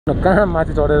कहाँ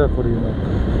माथि चढेर फोडिनु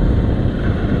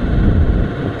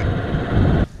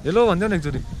हेलो भन्देऊ न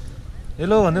एकचोटि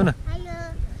हेलो भन्देऊ न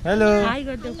हेलो हाई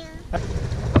गर्देऊ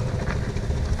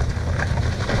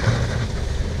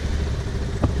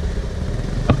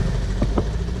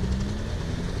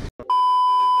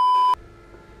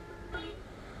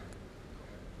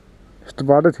यस्तो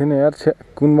बाटो थिएन यार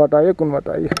कुन बाटो आयो कुन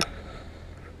बाटो आयो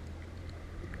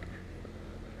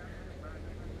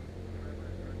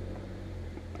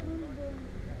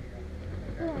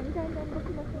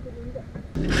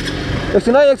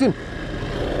एकछिन है एकछिन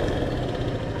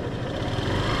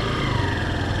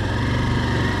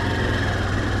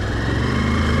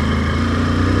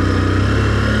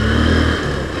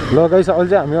ल गाइस अहिले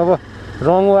चाहिँ हामी अब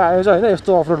रङ्गो आयो चाहिँ होइन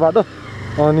यस्तो अफरोड बाटो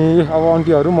अनि अब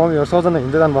आन्टीहरू मम्मीहरू सबजना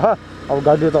हिँड्दै जानुभयो अब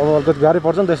गाडीले त अब अलिकति गाह्रै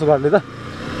पर्छ नि त यस्तो गाडीले त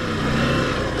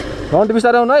आन्टी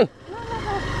बिस्तारै आउनु है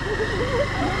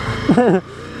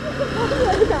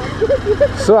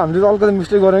सो हामीले त अलिकति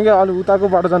मिस्टेक गऱ्यौँ क्या अलिक उताको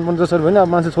बाटो जानुपर्ने जसरी भने अब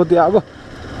मान्छे सोधि आएको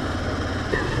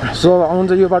सो आउनु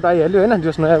चाहिँ यो बाटो आइहाल्यो होइन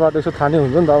जस नयाँ बाटो यसो थाहा नै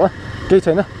हुन्छ नि त अब केही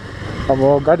छैन अब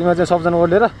गाडीमा चाहिँ सबजना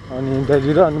ओर्लेर अनि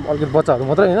ड्याडी र अनि अलिकति बच्चाहरू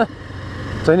मात्रै होइन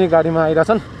चाहिँ नि गाडीमा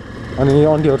आइरहेछन् अनि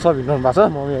आन्टीहरू सब हिँड्नु भएको छ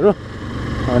मम्मीहरू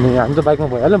अनि हामी त बाइकमा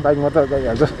भइहाल्यो बाइकमा त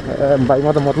गइहाल्छ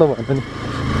बाइकमा त मतलब भयो नि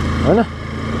होइन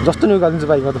जस्तो नि उकालिन्छ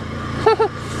बाइकमा त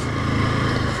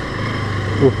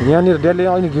यहाँनिर ड्याडीले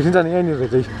अहिले घिर्सिन्छ नि यहाँनिर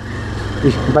चाहिँ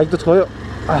बाइक त छोयो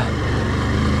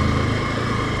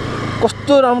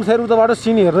कस्तो राम्रो थियो उता बाटो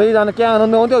सिन हेर्दै जान क्या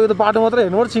आनन्द आउँथ्यो यो त बाटो मात्रै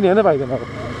हेर्नु पर्छ सिन हेर्नै पाइँदैन अब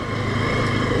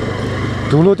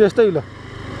धुलो त्यस्तै ल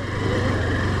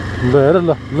हेर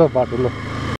ल ल बाटो ल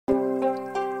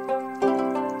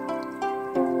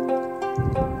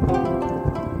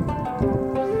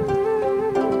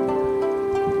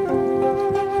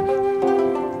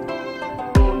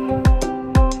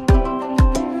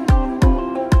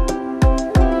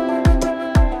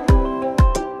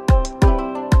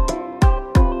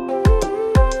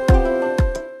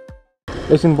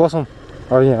एकछिन बसौँ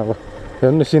अब यहाँ अब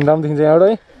हेर्नु सिन राम्रो देखिन्छ यहाँबाट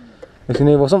है एकछिन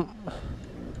यहीँ बसौँ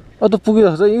त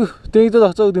पुगिरहेको छ यो त्यही त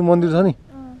जस्तो त्यो मन्दिर छ नि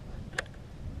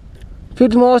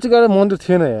फेरि म अस्ति गएर मन्दिर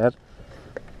थिएन यार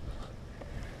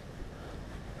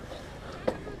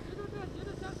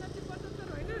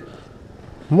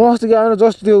म अस्ति गएर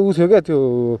जस्ट त्यो उ थियो क्या त्यो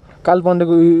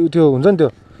कालपाण्डेको त्यो हुन्छ नि त्यो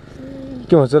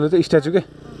के भन्छ त्यो स्ट्याचु के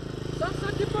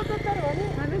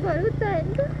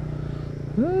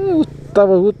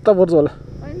उता पर्छ होला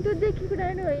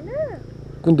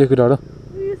कुन देखि डाँडो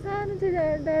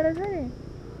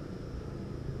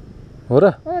हो र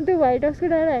त्यो व्हाइट हाउसको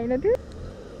डाँडा होइन त्यो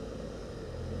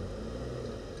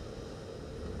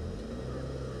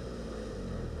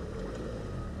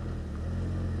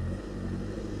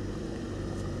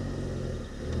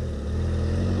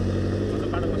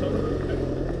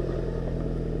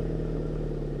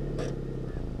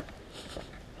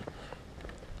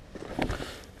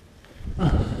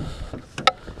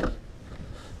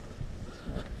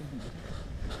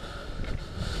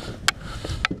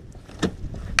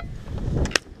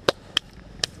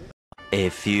A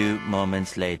few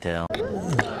moments later.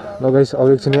 ल गाइस अब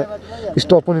एकछिन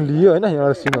स्टप पनि लियो होइन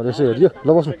यहाँ सिनहरू यसो हेरियो ल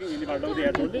बस्नु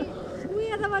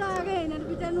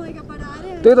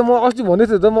त्यही त म अस्ति भन्दै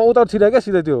थिएँ त म उता छिराएँ क्या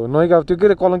सिधै त्यो नयका त्यो के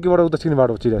अरे कलङ्कीबाट उता छिर्ने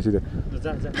बाटो छिराएँ सिधै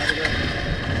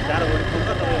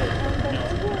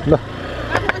ल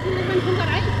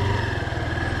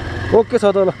ओके छ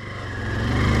त ल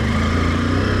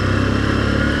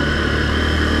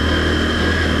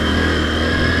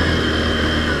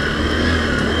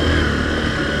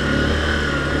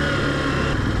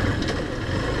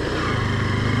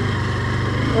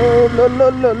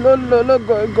ल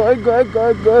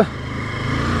गयो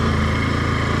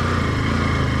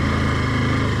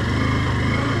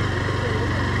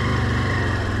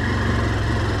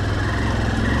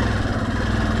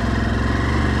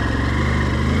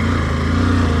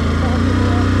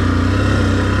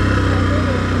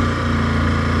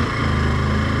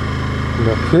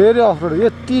फेरि अफरोड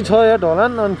यति छ या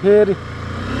ढलान अनि फेरि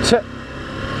छे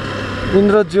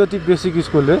इन्द्रज्योति बेसिक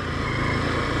स्कुलले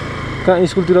कहाँ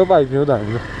स्कुलतिर पो आइपुग्यौँ त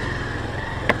हामी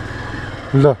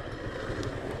ल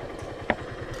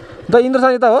त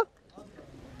इन्द्रसान यता हो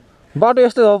बाटो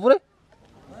यस्तै हो पुरै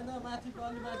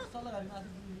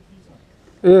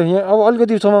ए यहाँ अब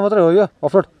अलिकति समय मात्रै हो यो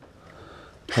अफरोड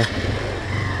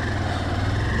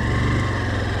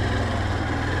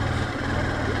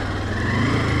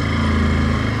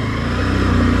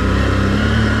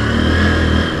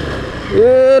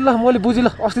ए ल मैले बुझेँ ल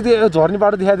अस्ति त्यो झर्ने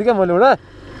बाटो देखाएको थिएँ क्या मैले एउटा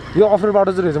यो अफरोड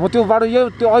बाटो चाहिँ रहेछ म त्यो बाटो यो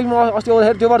त्यो अहिले म अस्ति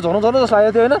आउँदाखेरि त्यो बाटो झर्नु जस्तो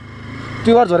लागेको थियो होइन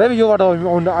त्यो बाटो झरे यो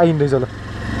बाटो आइँदैछ ल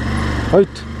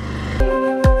हैट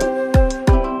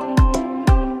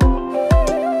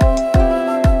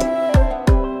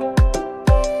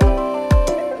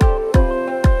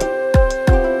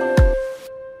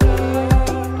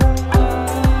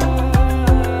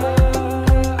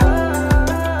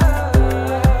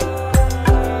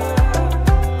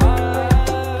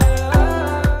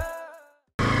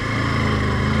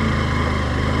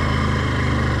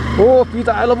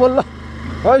पिता आयो बोल्ल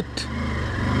हैट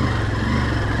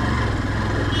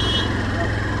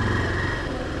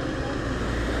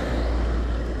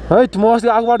हैट म अस्ति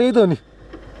आएको बाटो यही त हो नि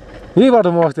यही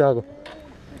बाटो म अस्ति आएको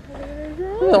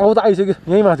अब त आइसक्यो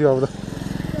यहीँ माथि अब त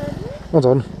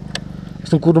झन्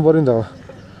यस्तो कुर्नु पऱ्यो नि त अब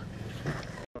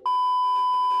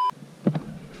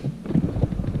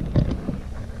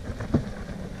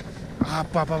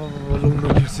पापा लौन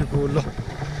बिर्सेको ल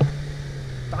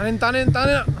तानेन तानेन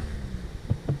ताने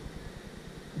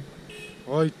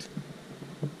हैट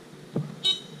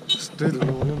यस्तै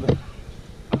धुलो भयो नि त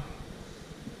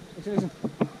एकछिन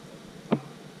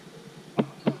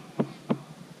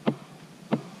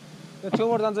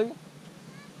छेउबाट जान्छ कि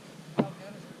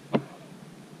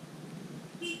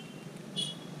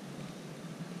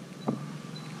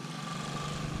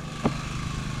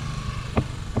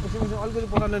अलिकति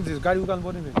पकाउने गाडी उकाल्नु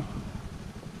पर्यो नि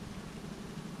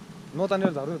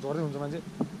नतानेर झर्दै हुन्छ मान्छे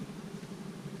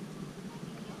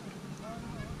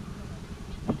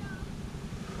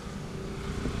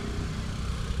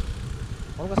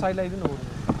हल्का साइड लगाइदिनु हो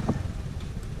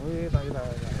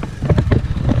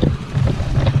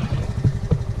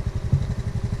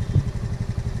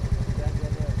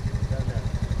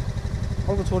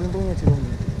हल्का छोडिदिनु त यहाँ छिराउनु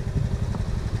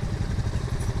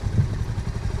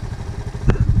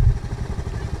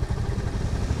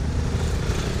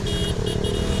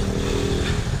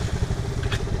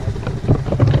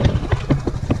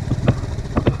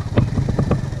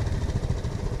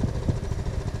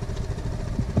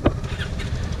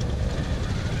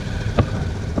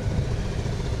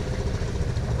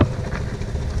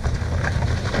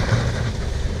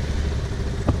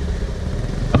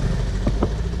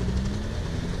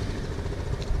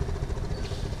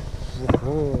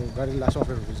गाडी लास्ट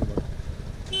अफेयर हुन्छ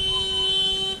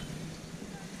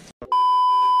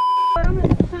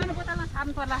सानो बोतलमा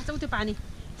सार्नु पर्ला जस्तो त्यो पानी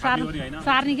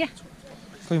सार्ने क्या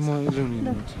खै म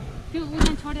ल्याउनु त्यो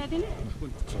उठान छोड्या दिने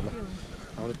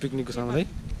हाम्रो पिकनिकको सामान है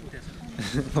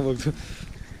नबोक्छु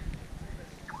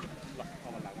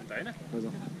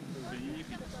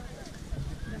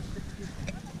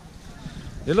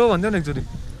हेलो भन्देऊ न एकचोटि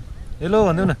हेलो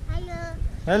भन्देऊ न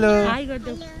hello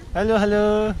hello hello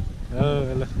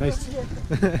hello nice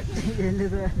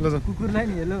ल कुकुरलाई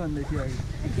नि हेलो भन्दै थियो अघि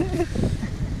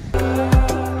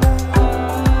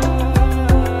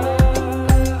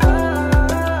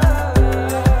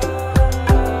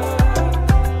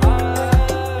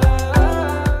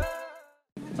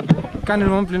कहाँनिर म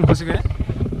प्लेन खसेको यहाँ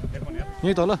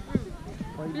यहीँ तल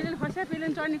प्लेन खस्यो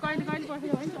प्लेन चढ्ने कहिले कहिले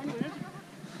पर्थ्यो है चढ्ने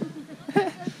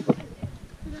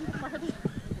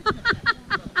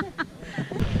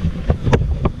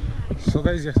सो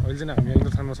गाइज अहिले चाहिँ हामी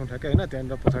इन्द्रथानमा छौँ ठ्याक्कै होइन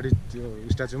त्यहाँनिर पछाडि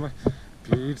त्यो स्ट्याचुमा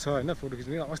भिड छ होइन फोटो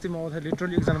खिच्ने अस्ति म आउँदा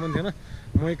लिटरली एकजना पनि थिएन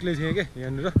म एक्लै थिएँ क्या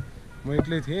यहाँनिर म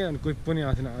एक्लै थिएँ अनि कोही पनि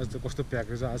आएको थिएन आज त कस्तो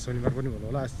प्याकेज छ आज शनिबार पनि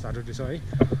होला आज सटरडे छ है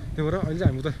त्यही भएर अहिले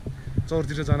चाहिँ हामी त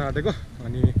चौरतिर जान आँटेको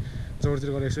अनि चौरतिर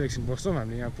गएर यसो एकछिन बस्छौँ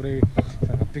हामीले यहाँ पुरै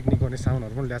पिकनिक गर्ने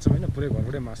सामानहरू पनि ल्याएको छौँ होइन पुरै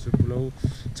घरबाटै मासु पुलाउ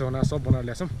चना सब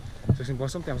बनाएर ल्याएको छौँ एकछिन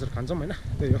बस्छौँ त्यहाँ बसेर खान्छौँ होइन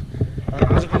त्यही हो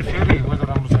आज पनि फेरि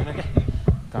वेदर राम्रो छैन क्या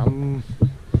घाम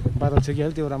बादल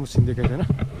छेकिहाल्यो त्यो राम्रो सिन देखाएको छैन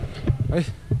है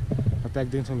प्याक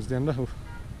दिन्छौँ त्यहाँनिर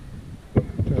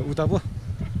उता पो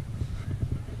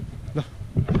ल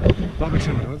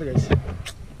एकछिन भन्नु त guys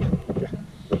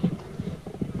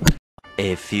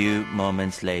A few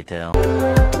moments later.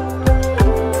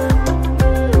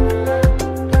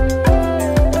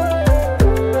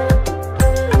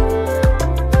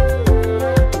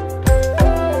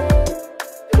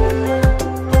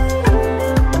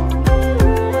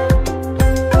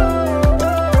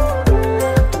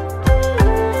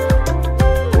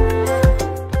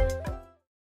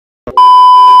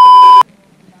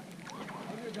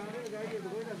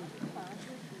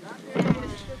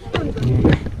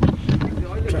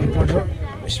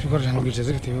 Speaker जानु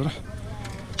बिर्सेछ कि त्यही भएर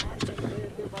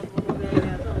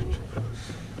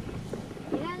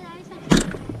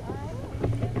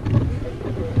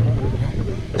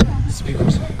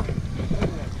स्पिकर छ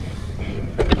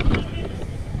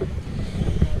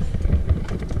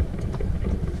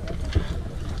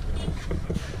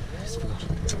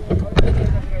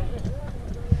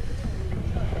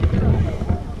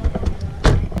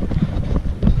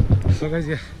सो गाइस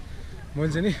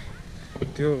मैले चाहिँ नि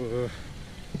त्यो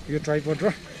यो ट्राइपड र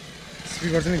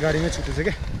स्पिकर चाहिँ गाडीमै छुटेछ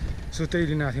क्या सो त्यही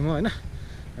लिन आएको थिएँ म होइन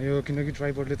यो किनकि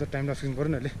ट्राइपडले त टाइम लाप्स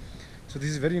गर्नु अहिले so this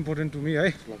is very important to me है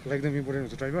एकदम इम्पोर्टेन्ट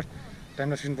हुन्छ ट्राइपड टाइम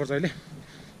लाप्स पर्छ अहिले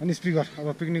अनि स्पिकर अब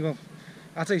पिकनिकको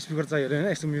आज स्पिकर चाहियो होइन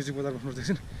यस्तो म्युजिक बजार बस्नु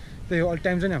एकछिन त्यही हो अहिले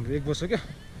टाइम चाहिँ हाम्रो 1 बज्छ क्या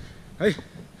है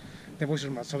त्यहाँ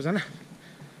बसिरहनु भएको सबजना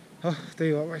हो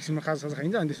त्यही हो अब एकछिनमा खाजा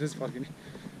खाइन्छ अनि त्यसपछि फर्किने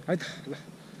है त ल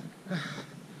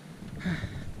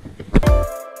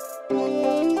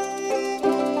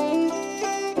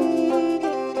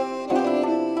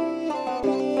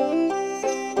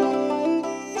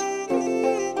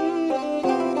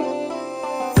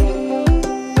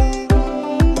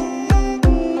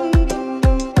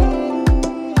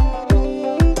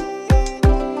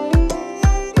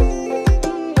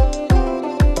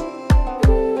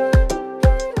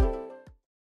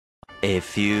A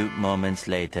few moments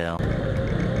later.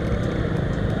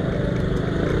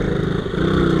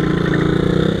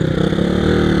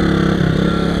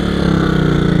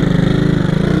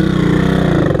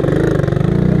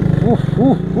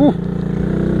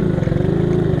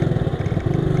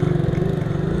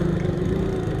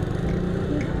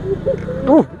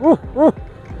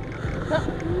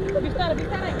 बिस्तारै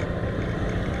बिस्तारै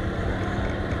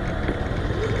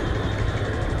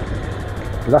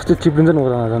लास्टै चिप्लिन्छ नि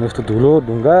ओह्रामा झन् यस्तो धुलो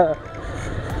ढुङ्गा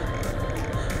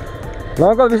ल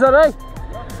अङ्कल बिस्तारै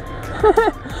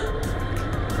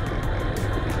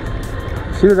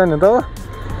सिधै जाने त हो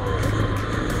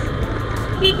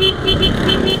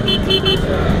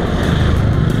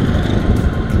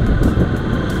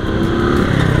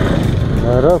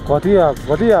र कति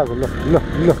आएको ल ल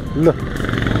ल ल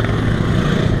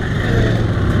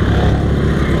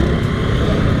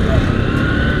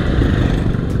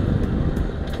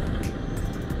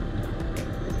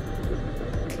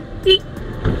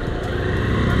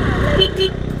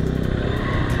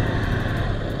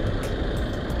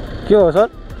के हो सर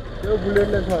त्यो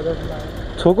बुलेटले छोड्छ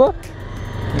छोको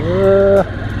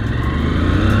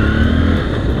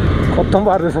खत्तम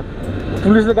पार्दैछ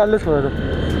पुलिसले गाडीले छोडेर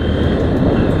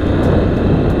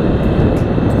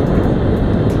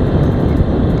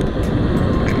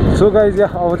सो गाइज या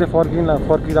अब चाहिँ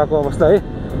फर्किरहेको अवस्था है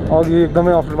अघि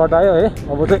एकदमै अप्ठ्यारो बाटो आयो है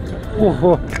अब चाहिँ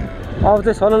ओहो अब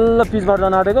चाहिँ सलल्ल पिच बाटो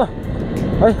जान आँटेको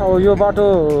है अब यो बाटो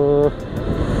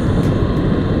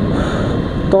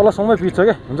तलसम्मै पिच छ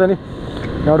क्या हुन्छ नि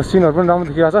यहाँबाट सिनहरू पनि राम्रो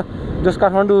देखिरहेको छ जस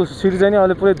काठमाडौँ सिटी चाहिँ नि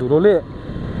अहिले पुरै धुलोले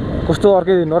कस्तो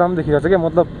अर्कै नराम्रो देखिरहेको छ क्या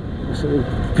मतलब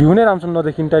भ्यू नै राम्रोसँग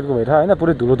नदेखिने टाइपको भइरहेको होइन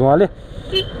पुरै धुलो धुवाले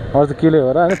अरू त केले हो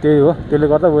र होइन त्यही हो त्यसले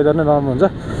गर्दा वेदर नै नराम्रो हुन्छ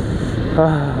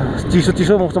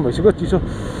चिसो मौसम भइसक्यो चिसो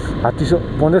हात चिसो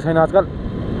बन्दै छैन आजकल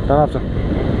तनाव छ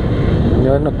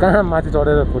हेर्नु कहाँ माथि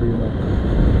चढेर फोडिदिनु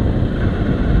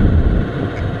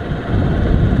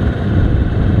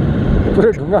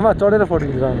पुरै ढुङ्गामा चढेर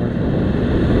फोडिदिन्छ